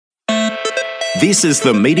This is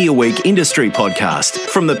the Mediaweek Industry Podcast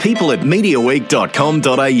from the people at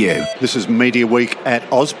mediaweek.com.au. This is Mediaweek at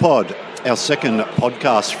OzPod, our second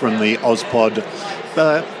podcast from the OzPod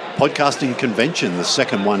podcasting convention, the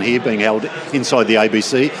second one here being held inside the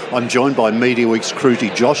ABC. I'm joined by Mediaweek's Kruti,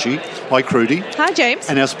 Joshi. Hi, Kruti. Hi, James.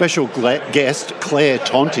 And our special guest, Claire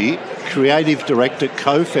Tonti, Creative Director,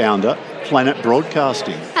 Co-founder, Planet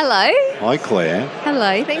Broadcasting. Hello. Hi, Claire.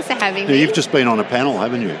 Hello, thanks for having me. You've just been on a panel,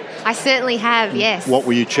 haven't you? I certainly have, yes. What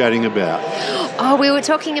were you chatting about? Oh, we were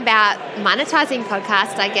talking about monetising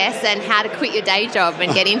podcasts, I guess, and how to quit your day job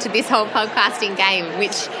and get into this whole podcasting game,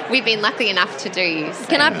 which we've been lucky enough to do. So.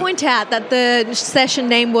 Can I point out that the session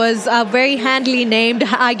name was very handily named,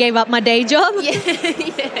 I Gave Up My Day Job? Yeah,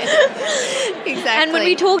 exactly. And when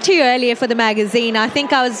we talked to you earlier for the magazine, I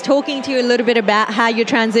think I was talking to you a little bit about how you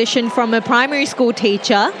transitioned from a primary school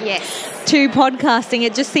teacher to podcasting.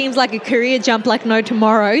 It just seems like a career jump like no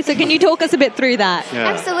tomorrow. So can you talk us a bit through that? Yeah.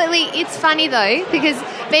 Absolutely. It's funny though, because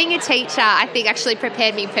being a teacher, I think actually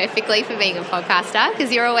prepared me perfectly for being a podcaster,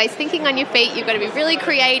 because you're always thinking on your feet, you've got to be really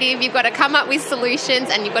creative, you've got to come up with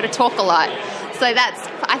solutions, and you've got to talk a lot. So that's,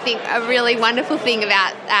 I think, a really wonderful thing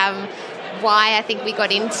about why I think we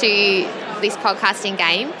got into this podcasting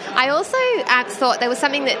game. I also thought there was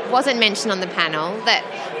something that wasn't mentioned on the panel, that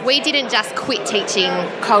we didn't just quit teaching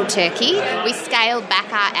cold turkey. We scaled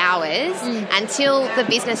back our hours until the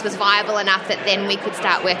business was viable enough that then we could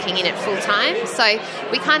start working in it full time. So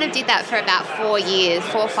we kind of did that for about 4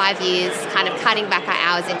 or 5 years, kind of cutting back our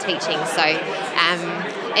hours in teaching. So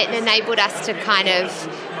it enabled us to kind of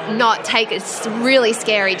not take a really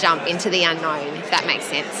scary jump into the unknown, if that makes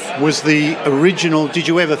sense. Was the original, did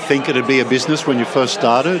you ever think it'd be a business when you first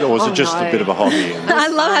started, or was it just a bit of a hobby? I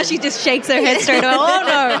love how she just shakes her head straight away.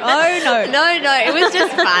 Oh no. No, it was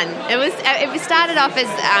just fun. It started off as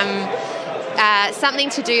something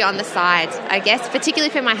to do on the side, I guess, particularly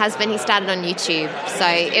for my husband. He started on YouTube. So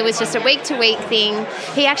it was just a week-to-week thing.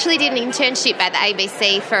 He actually did an internship at the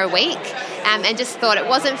ABC for a week and just thought it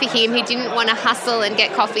wasn't for him. He didn't want to hustle and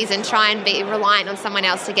get coffees and try and be reliant on someone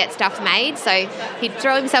else to get stuff made. So he'd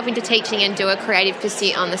throw himself into teaching and do a creative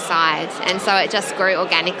pursuit on the side. And so it just grew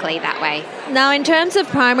organically that way. Now, in terms of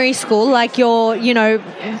primary school, like your,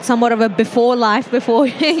 somewhat of a before life before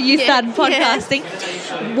you started podcasting,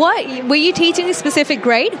 what were you teaching a specific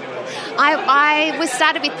grade? I was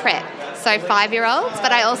started with prep, so 5-year-olds,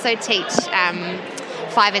 but I also teach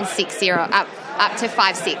 5 and 6-year-olds, up to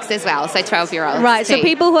 5, 6 as well, so 12-year-olds. Right, too. so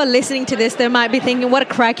people who are listening to this, they might be thinking, what a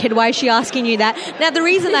crackhead, why is she asking you that? Now, the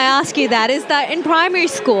reason I ask you that is that in primary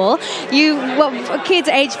school, for kids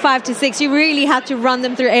aged 5 to 6, you really have to run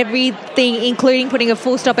them through everything, including putting a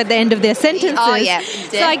full stop at the end of their sentences. Oh, yeah,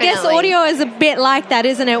 definitely. So I guess audio is a bit like that,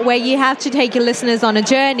 isn't it, where you have to take your listeners on a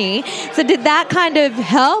journey. So did that kind of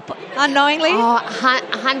help unknowingly? Oh,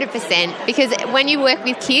 100%, because when you work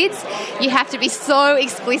with kids, you have to be so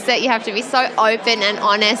explicit, you have to be so open and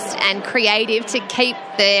honest and creative to keep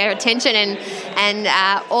their attention, and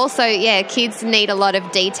also, kids need a lot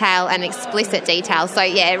of detail and explicit detail. So,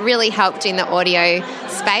 it really helped in the audio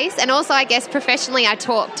space. And also, I guess, professionally, I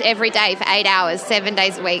talked every day for 8 hours, 7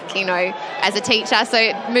 days a week, as a teacher.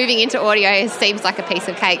 So moving into audio seems like a piece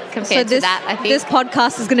of cake compared to that, I think. This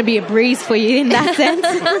podcast is going to be a breeze for you in that sense.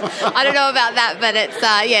 I don't know about that, but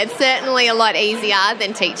it's certainly a lot easier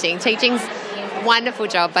than teaching. Teaching's a wonderful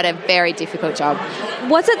job, but a very difficult job.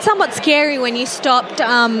 Was it somewhat scary when you stopped,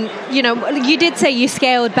 you did say you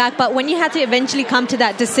scaled back, but when you had to eventually come to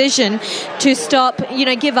that decision to stop,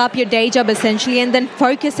 give up your day job essentially and then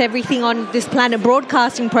focus everything on this Planet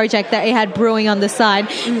Broadcasting project that you had brewing on the side,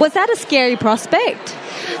 was that a scary prospect?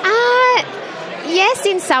 Yes,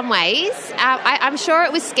 in some ways. I'm sure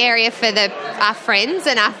it was scarier for our friends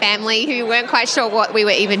and our family who weren't quite sure what we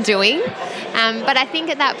were even doing. But I think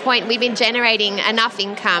at that point we'd been generating enough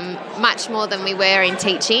income, much more than we were in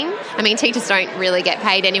teaching. I mean, teachers don't really get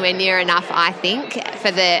paid anywhere near enough, I think,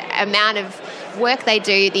 for the amount of work they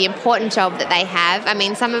do, the important job that they have. I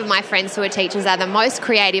mean, some of my friends who are teachers are the most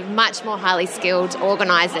creative, much more highly skilled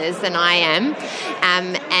organisers than I am,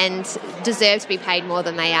 and deserve to be paid more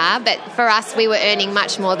than they are. But for us, we were earning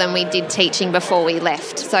much more than we did teaching before we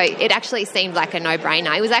left. So it actually seemed like a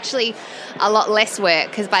no-brainer. It was actually a lot less work,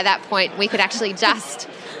 because by that point we could actually just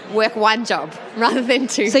work one job rather than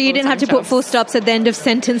two. So you didn't have to put full stops at the end of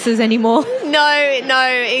sentences anymore?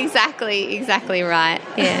 No, exactly right.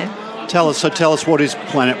 Yeah. Tell us, what is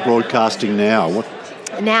Planet Broadcasting now?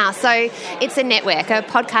 now. So it's a network, a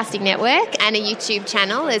podcasting network and a YouTube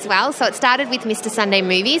channel as well. So it started with Mr. Sunday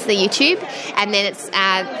Movies, the YouTube, and then it's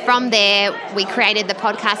from there we created the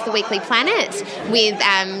podcast The Weekly Planet with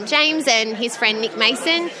James and his friend Nick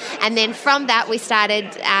Mason, and then from that we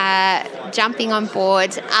started jumping on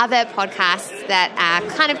board other podcasts that are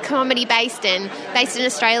kind of comedy-based and based in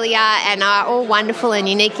Australia and are all wonderful and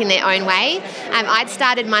unique in their own way. I'd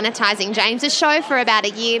started monetising James's show for about a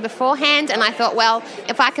year beforehand, and I thought, well,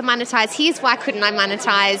 if I can monetise his, why couldn't I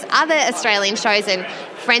monetise other Australian shows and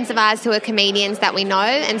friends of ours who are comedians that we know?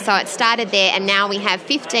 And so it started there, and now we have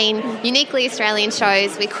 15 uniquely Australian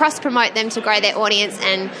shows. We cross-promote them to grow their audience,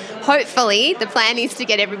 and hopefully the plan is to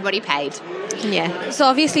get everybody paid. Yeah. So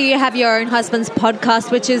obviously you have your own husband's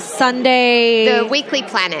podcast, which is Sunday... The Weekly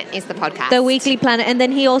Planet is the podcast. The Weekly Planet. And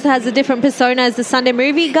then he also has a different persona as the Sunday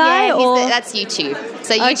Movie guy? Yeah, that's YouTube.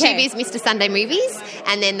 So YouTube is Mr. Sunday Movies,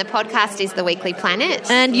 and then the podcast is The Weekly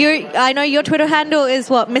Planet. And I know your Twitter handle is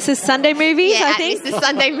what, Mrs. Sunday Movies, I think? Mrs.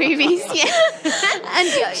 Sunday Movies, yeah.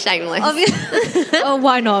 And shameless. Oh,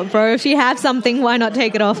 why not, bro? If you have something, why not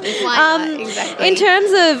take it off? Why not? Exactly. In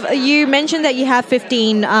terms of, you mentioned that you have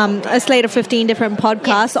 15, a slate of 15 different podcasts.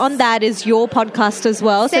 Yes. On that is your podcast as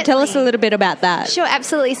well. Certainly. So tell us a little bit about that. Sure,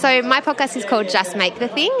 absolutely. So my podcast is called Just Make the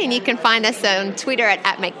Thing, and you can find us on Twitter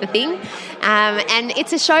at Make the Thing. And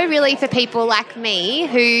it's a show really for people like me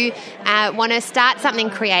who want to start something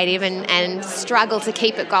creative and struggle to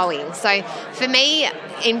keep it going. So for me,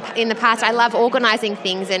 in the past, I love organising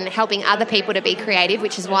things and helping other people to be creative,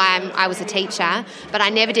 which is why I was a teacher, but I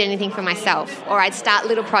never did anything for myself. Or I'd start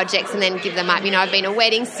little projects and then give them up. You know, I've been a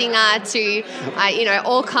wedding singer to,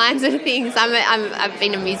 all kinds of things. I've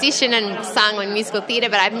been a musician and sung in musical theatre,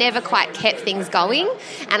 but I've never quite kept things going.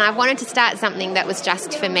 And I wanted to start something that was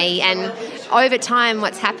just for me. And over time,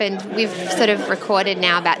 what's happened, we've sort of recorded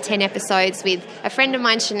now about 10 episodes with a friend of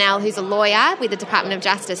mine, Chanel, who's a lawyer with the Department of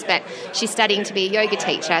Justice, but she's studying to be a yoga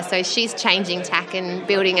teacher. So she's changing tack and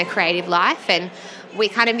building a creative life. And we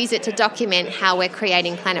kind of use it to document how we're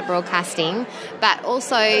creating Planet Broadcasting. But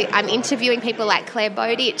also I'm interviewing people like Claire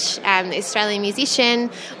Bowditch, Australian musician,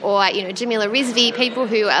 or, Jamila Rizvi, people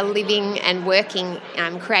who are living and working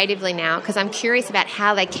creatively now, because I'm curious about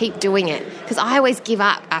how they keep doing it. Because I always give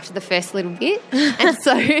up after the first little bit. And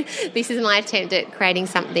so this is my attempt at creating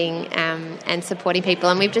something and supporting people.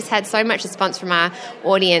 And we've just had so much response from our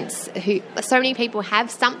audience so many people have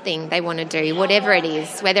something they want to do, whatever it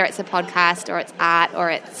is, whether it's a podcast or it's art,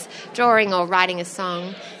 or it's drawing or writing a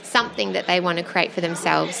song, something that they want to create for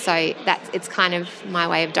themselves. So it's kind of my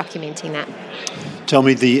way of documenting that. Tell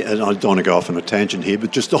me and I don't want to go off on a tangent here,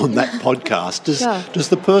 but just on that podcast, does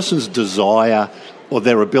the person's desire or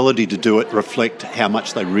their ability to do it reflect how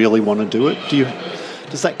much they really want to do it?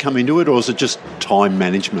 Does that come into it, or is it just time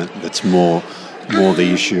management that's more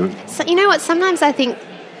the issue? So you know what? Sometimes I think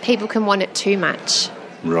people can want it too much.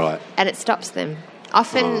 Right. And it stops them.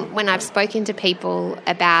 Often when I've spoken to people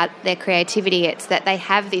about their creativity, it's that they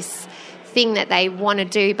have this thing that they want to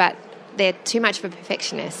do, but they're too much of a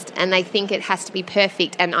perfectionist and they think it has to be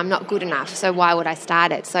perfect and I'm not good enough, so why would I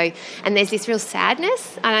start it? And there's this real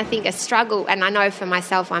sadness and I think a struggle, and I know for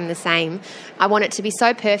myself I'm the same. I want it to be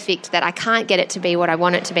so perfect that I can't get it to be what I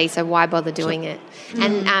want it to be, so why bother doing it?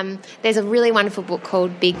 And there's a really wonderful book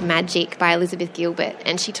called Big Magic by Elizabeth Gilbert,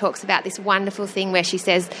 and she talks about this wonderful thing where she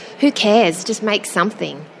says, who cares, just make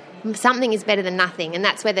something. Something is better than nothing, and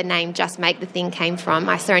that's where the name Just Make the Thing came from.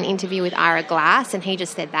 I saw an interview with Ira Glass and he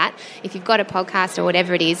just said that. If you've got a podcast or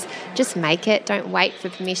whatever it is, just make it. Don't wait for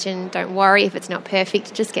permission. Don't worry if it's not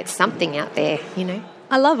perfect. Just get something out there,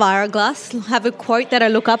 I love Ira Glass. I have a quote that I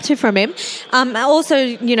look up to from him.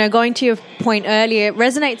 Also, going to your point earlier, it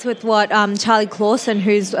resonates with what Charlie Clausen,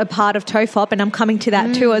 who's a part of TOEFOP, and I'm coming to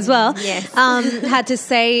that too as well, had to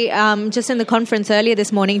say just in the conference earlier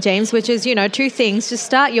this morning, James, which is, two things. Just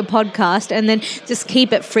start your podcast and then just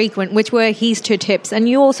keep it frequent, which were his 2 tips. And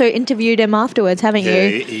you also interviewed him afterwards, haven't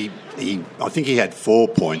you? I think he had 4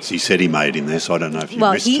 points he said he made in there, so I don't know if you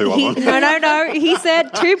missed 2 of them. No. He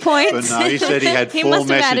said 2 points. But no, he said he had 4 messages. He must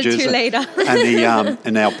have added 2 later.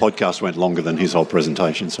 And our podcast went longer than his whole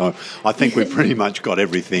presentation. So I think we pretty much got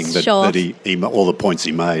everything that he all the points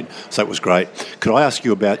he made. So it was great. Could I ask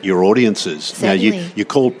you about your audiences? Certainly. Now, you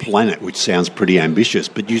called Planet, which sounds pretty ambitious,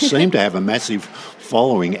 but you seem to have a massive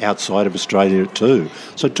following outside of Australia too.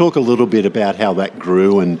 So talk a little bit about how that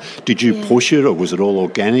grew, and did you push it, or was it all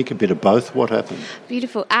organic, a bit of both? What happened?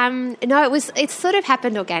 Beautiful. No, it sort of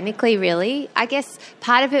happened organically, really. I guess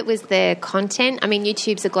part of it was the content. I mean,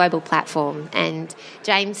 YouTube's a global platform, and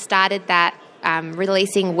James started that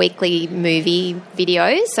releasing weekly movie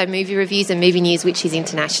videos, so movie reviews and movie news, which is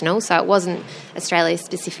international, so it wasn't Australia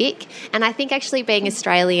specific. And I think actually being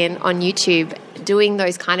Australian on YouTube, doing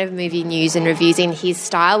those kind of movie news and reviews in his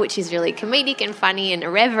style, which is really comedic and funny and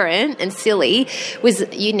irreverent and silly, was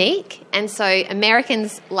unique. And so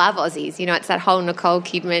Americans love Aussies. You know, it's that whole Nicole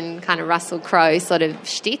Kidman kind of Russell Crowe sort of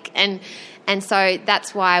shtick. And so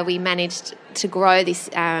that's why we managed to grow this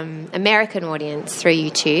American audience through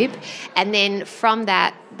YouTube. And then from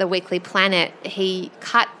that, the Weekly Planet, he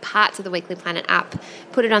cut parts of the Weekly Planet up,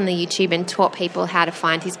 put it on the YouTube and taught people how to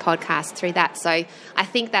find his podcast through that. So I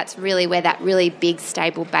think that's really where that really big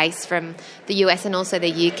stable base from the US and also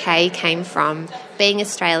the UK came from, being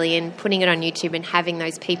Australian, putting it on YouTube and having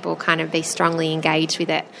those people kind of be strongly engaged with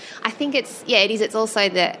it. I think it is. It's also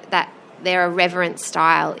that their irreverent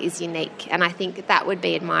style is unique, and I think that would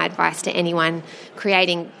be my advice to anyone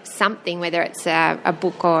creating something, whether it's a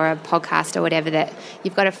book or a podcast or whatever, that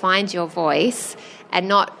you've got to find your voice and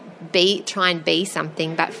not try and be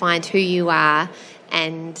something, but find who you are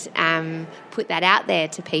and put that out there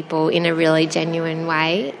to people in a really genuine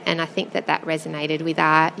way. And I think that resonated with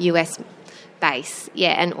our US base,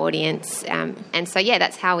 and audience. And so,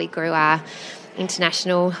 that's how we grew our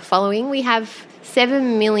international following. We have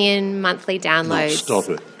 7 million monthly downloads. No, stop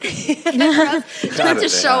it. to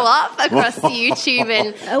show up across YouTube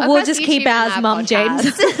and we'll just keep ours, Mum,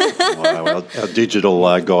 James. Wow, our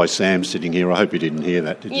digital guy Sam sitting here. I hope you didn't hear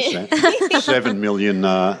that, did you, Sam? 7 million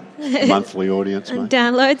monthly audience, mate.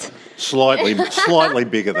 Downloads. Slightly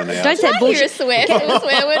bigger than ours. Don't say bullshit. You're a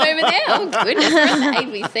swear word over there. Oh goodness, we're on the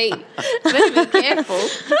ABC. Better be careful.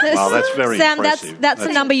 Wow, that's very Sam, impressive. that's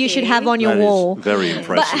the number you should have on your wall. Very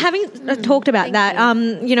impressive. But having talked about that,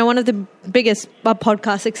 one of the biggest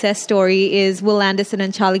podcast success story is Will Anderson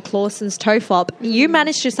and Charlie Clausen's Tofop. You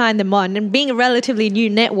managed to sign them on, and being a relatively new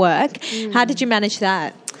network, how did you manage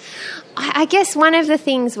that? I guess one of the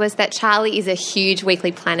things was that Charlie is a huge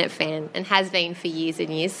Weekly Planet fan and has been for years and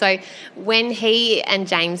years. So when he and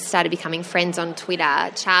James started becoming friends on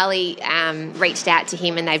Twitter, Charlie reached out to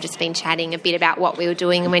him and they've just been chatting a bit about what we were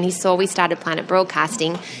doing. And when he saw we started Planet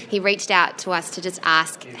Broadcasting, he reached out to us to just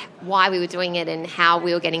ask why we were doing it and how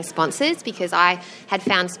we were getting sponsors, because I had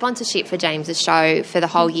found sponsorship for James's show for the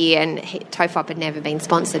whole year and Tofop had never been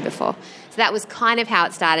sponsored before. So that was kind of how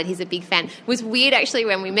it started. He's a big fan. It was weird actually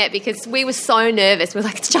when we met because we were so nervous. We were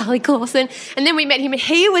like, it's Charlie Clausen. And then we met him and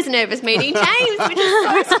he was nervous meeting James, which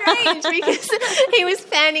is so strange because he was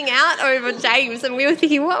fanning out over James and we were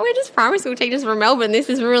thinking, what, we're just primary school teachers from Melbourne. This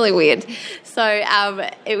is really weird. So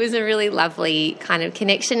it was a really lovely kind of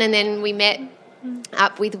connection. And then we met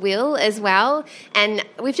up with Will as well, and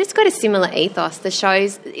we've just got a similar ethos. The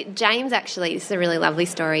shows, James actually, this is a really lovely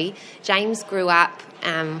story. James grew up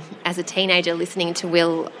as a teenager listening to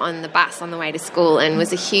Will on the bus on the way to school and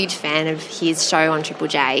was a huge fan of his show on Triple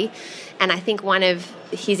J, and I think one of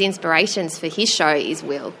his inspirations for his show is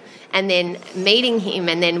Will. And then meeting him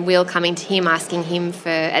and then Will coming to him asking him for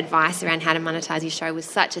advice around how to monetize his show was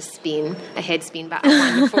such a head spin, but a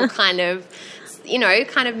wonderful kind of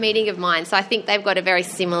meeting of minds. So I think they've got a very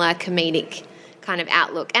similar comedic kind of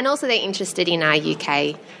outlook. And also they're interested in our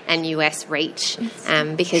UK and US reach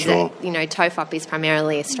because, Tofop is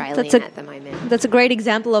primarily Australian at the moment. That's a great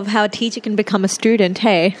example of how a teacher can become a student,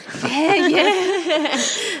 hey? Yeah.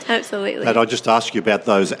 Absolutely. And I just ask you about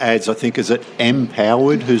those ads. I think, is it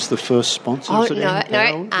Empowered who's the first sponsor? Oh, is it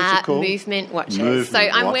no. Movement Watchers. So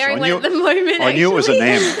I'm wearing one at the moment. I knew it was an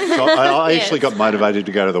M. So I actually got motivated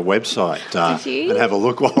to go to the website and have a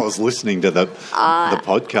look while I was listening to the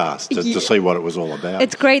podcast to see what it was all about.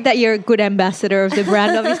 It's great that you're a good ambassador of the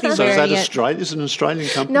brand, obviously. So is that Australia? Is it an Australian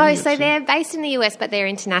company? No, so they're based in the US, but they're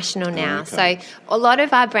international now. Oh, okay. So a lot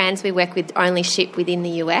of our brands we work with only ship within the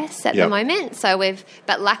US at the moment.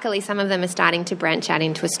 But luckily some of them are starting to branch out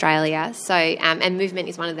into Australia. So and Movement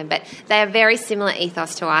is one of them. But they are very similar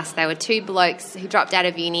ethos to us. They were two blokes who dropped out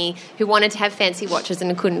of uni who wanted to have fancy watches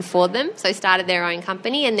and couldn't afford them, so started their own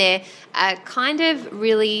company. And they're kind of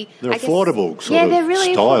really... They're affordable they're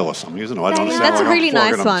really style or something, isn't it? I don't know. That's a really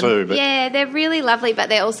nice one. Yeah, they're really lovely, but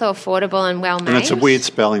they're also affordable and well-made. And it's a weird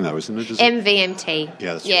spelling, though, isn't it? MVMT.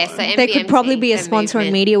 Yeah, that's right. So they could probably be a sponsor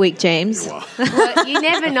on Media James. Well, you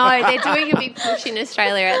never know. They're doing a big push in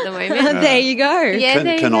Australia at the moment. There you go.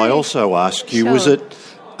 Yeah, can I also ask you, was it...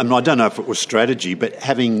 I don't know if it was strategy, but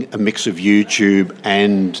having a mix of YouTube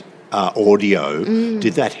and audio.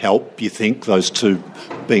 Did that help, you think, those two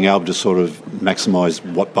being able to sort of maximise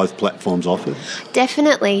what both platforms offered?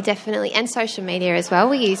 Definitely. And social media as well.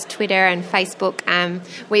 We use Twitter and Facebook.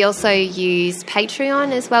 We also use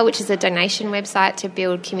Patreon as well, which is a donation website to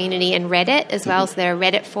build community, and Reddit as well. So there are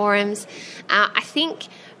Reddit forums. I think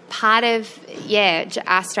part of,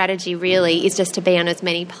 our strategy really is just to be on as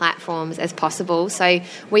many platforms as possible. So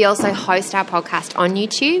we also host our podcast on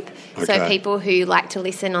YouTube. Okay. So people who like to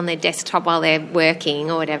listen on their desktop while they're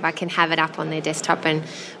working or whatever can have it up on their desktop. And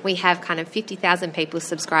we have kind of 50,000 people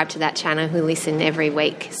subscribe to that channel who listen every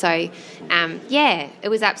week. So, it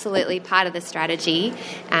was absolutely part of the strategy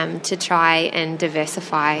to try and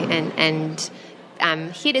diversify and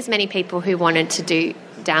hit as many people who wanted to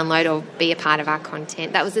download or be a part of our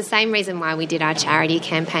content. That was the same reason why we did our charity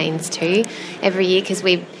campaigns too every year, because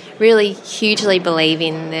we really hugely believe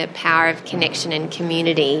in the power of connection and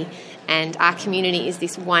community, and our community is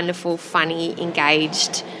this wonderful, funny,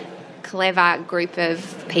 engaged, clever group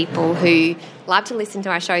of people who love to listen to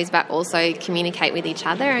our shows but also communicate with each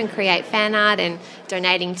other and create fan art, and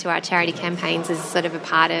donating to our charity campaigns is sort of a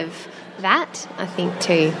part of that, I think,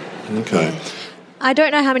 too. Okay. Yeah. I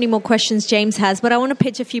don't know how many more questions James has, but I want to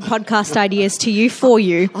pitch a few podcast ideas to you for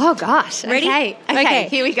you. Oh, gosh. Ready? Okay.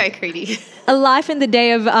 Here we go, Kruti. A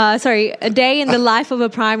day in the life of a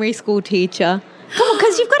primary school teacher. Come on,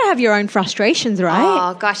 because you've got to have your own frustrations, right?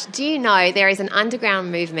 Oh, gosh. Do you know there is an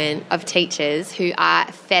underground movement of teachers who are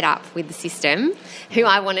fed up with the system, who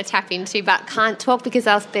I want to tap into but can't talk because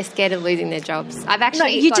they're scared of losing their jobs?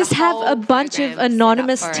 You just have a bunch of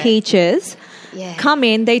anonymous teachers come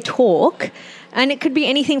in, they talk. And it could be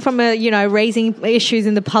anything from raising issues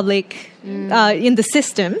in the public, in the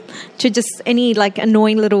system, to just any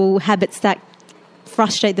annoying little habits that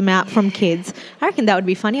frustrate them out from kids. I reckon that would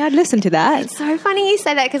be funny. I'd listen to that. It's so funny you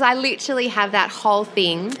say that, because I literally have that whole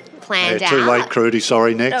thing planned out. Too late, Kruti.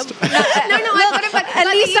 Sorry, next. No, at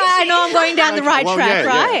least I know I'm going down the right track,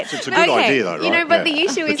 right? It's a good idea, though, right? But the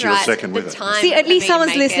issue is, the time. See, at least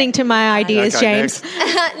someone's listening to my ideas, James.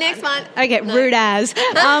 Next one. Okay, no. Rude as.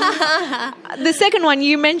 The second one,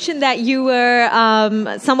 you mentioned that you were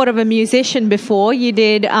somewhat of a musician before. You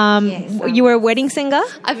did, you were a wedding singer?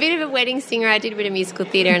 A bit of a wedding singer. I did a bit of musical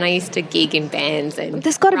theatre, and I used to gig in bands and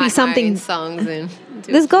there's got to be something. Songs and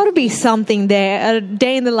there's got to be something there. A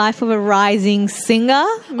day in the life of a rising singer,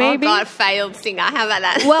 maybe. Oh God, failed singer. How about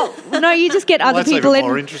that? Well, no, you just get other people in.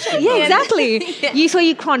 More interesting. Yeah, exactly.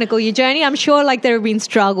 You chronicle your journey. I'm sure there have been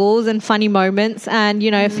struggles and funny moments, and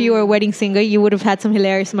if you were a wedding singer, you would have had some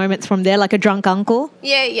hilarious moments from there, like a drunk uncle.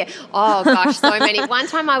 Yeah. Oh gosh, so many. One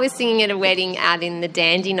time I was singing at a wedding out in the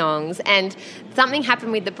Dandenongs, and something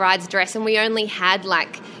happened with the bride's dress, and we only had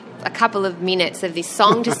a couple of minutes of this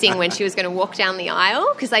song to sing when she was going to walk down the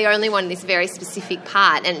aisle, because they only wanted this very specific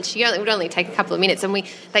part, and it would only take a couple of minutes, and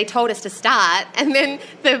they told us to start, and then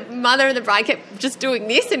the mother of the bride kept just doing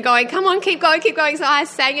this and going, come on, keep going, so I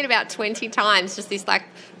sang it about 20 times, just this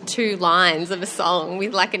 2 lines of a song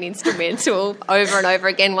with an instrumental over and over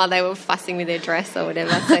again while they were fussing with their dress or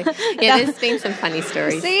whatever. So there's been some funny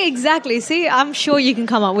stories. See, exactly. I'm sure you can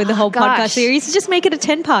come up with the whole podcast series. Just make it a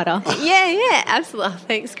 10-parter. Yeah, absolutely.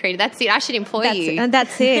 Thanks, Kruti. That's it. I should employ you. And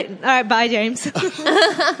that's it. All right, bye, James.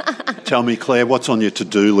 Tell me, Claire, what's on your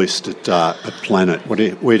to-do list at Planet?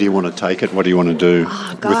 Where do you want to take it? What do you want to do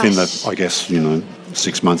within the, I guess,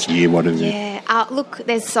 6 months, a year, whatever? Yeah. Look,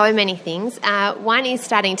 there's so many things. One is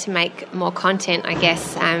starting to make more content, I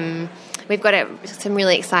guess. We've got some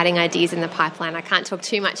really exciting ideas in the pipeline I can't talk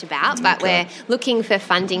too much about, but we're looking for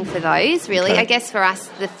funding for those, really. I guess for us,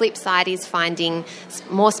 the flip side is finding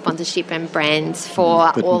more sponsorship and brands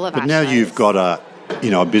for all of our But now shows. You've got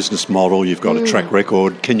a business model, you've got a track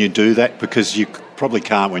record. Can you do that? Because you probably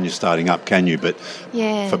can't when you're starting up, can you? But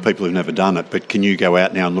for people who've never done it, but can you go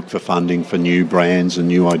out now and look for funding for new brands and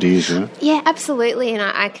new ideas? Yeah, absolutely, and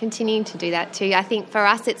I continue to do that too. I think for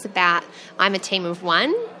us it's about, I'm a team of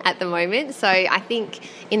one at the moment, so I think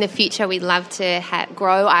in the future we'd love to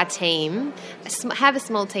grow our team, have a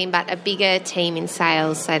small team but a bigger team in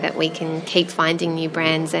sales, so that we can keep finding new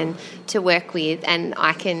brands and to work with, and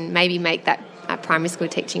I can maybe make that primary school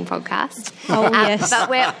teaching podcast. Oh, yes.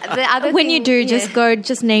 But the other when thing, you do,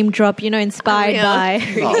 just name drop, inspired by.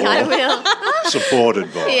 I will.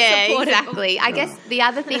 Supported by. Yeah, exactly. I guess the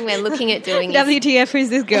other thing we're looking at doing is... WTF, who's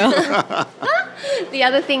this girl? The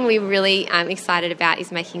other thing we're really excited about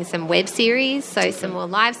is making some web series, so some more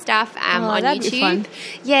live stuff on that'd be YouTube. fun.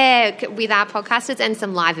 Yeah, with our podcasters and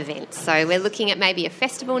some live events. So we're looking at maybe a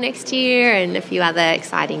festival next year and a few other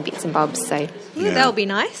exciting bits and bobs. So Yeah, that'll be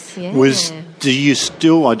nice. yeah. Do you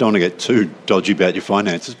still? I don't want to get too dodgy about your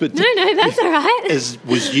finances, but No, that's all right. is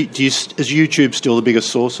YouTube still the biggest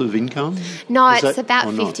source of income? No, Is it's that- about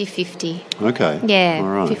or not? 50-50. Okay. Yeah, All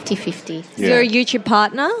right. 50-50. Yeah. You're a YouTube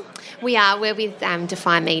partner? We're with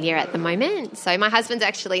Defy Media at the moment. So my husband's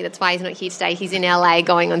actually, that's why he's not here today. He's in LA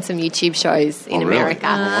going on some YouTube shows in Oh, really? America. Oh,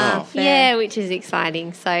 wow. Fair. Yeah, which is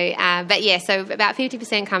exciting. So, so about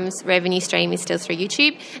 50% comes revenue stream is still through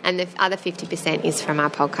YouTube, and the other 50% is from our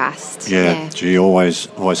podcast. Yeah. Gee, always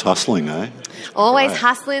hustling, eh? Always Right.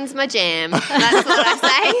 hustling's my jam. That's what I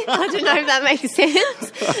say. I don't know if that makes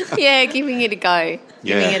sense. Yeah, giving it a go.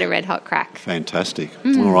 Giving Yeah. it a red hot crack. Fantastic.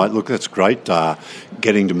 All right, look, that's great.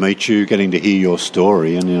 Getting to meet you, getting to hear your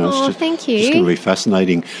story, and it's Oh, just, thank you. It's going to be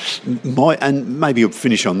fascinating. And maybe you'll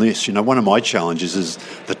finish on this. One of my challenges is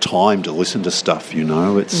the time to listen to stuff.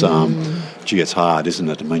 It's it's hard, isn't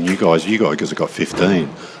it? I mean, you guys have got 15.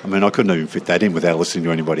 I mean, I couldn't even fit that in without listening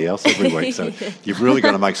to anybody else every week. So you've really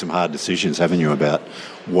got to make some hard decisions, haven't you, about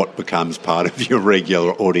what becomes part of your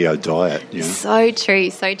regular audio diet. So true,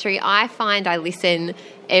 so true. I find I listen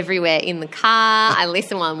everywhere, in the car, I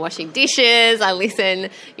listen while I'm washing dishes, I listen,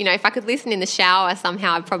 if I could listen in the shower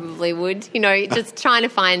somehow I probably would, just trying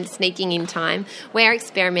to sneaking in time. We're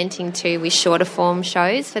experimenting too with shorter form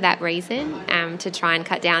shows for that reason, to try and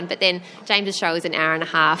cut down, but then James's show is an hour and a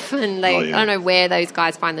half and I don't know where those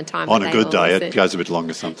guys find the time. On a good day it goes a bit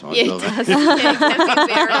longer sometimes, yeah, doesn't it it? does. Yeah, it can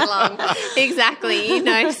be very long.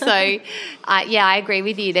 Exactly, so I agree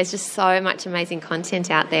with you. There's just so much amazing content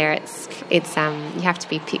out there. It's you have to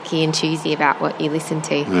be picky and choosy about what you listen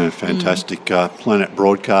to. Yeah, fantastic. Planet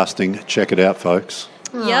Broadcasting, check it out, folks.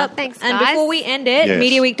 Yep. Thanks, And guys. before we end it, Yes.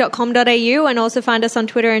 mediaweek.com.au, and also find us on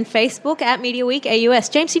Twitter and Facebook at MediaWeek.AUS.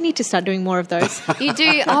 James, you need to start doing more of those. You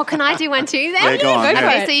do. Oh, can I do one too then? Yeah, go on, yeah.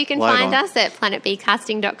 Okay, so you can Lay it find on. us at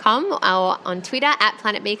planetbcasting.com or on Twitter at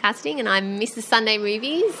planetbcasting, and I'm Mrs. Sunday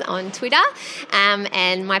Movies on Twitter.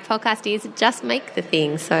 And my podcast is Just Make the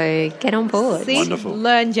Thing, so get on board. See? Wonderful.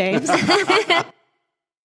 Learn, James.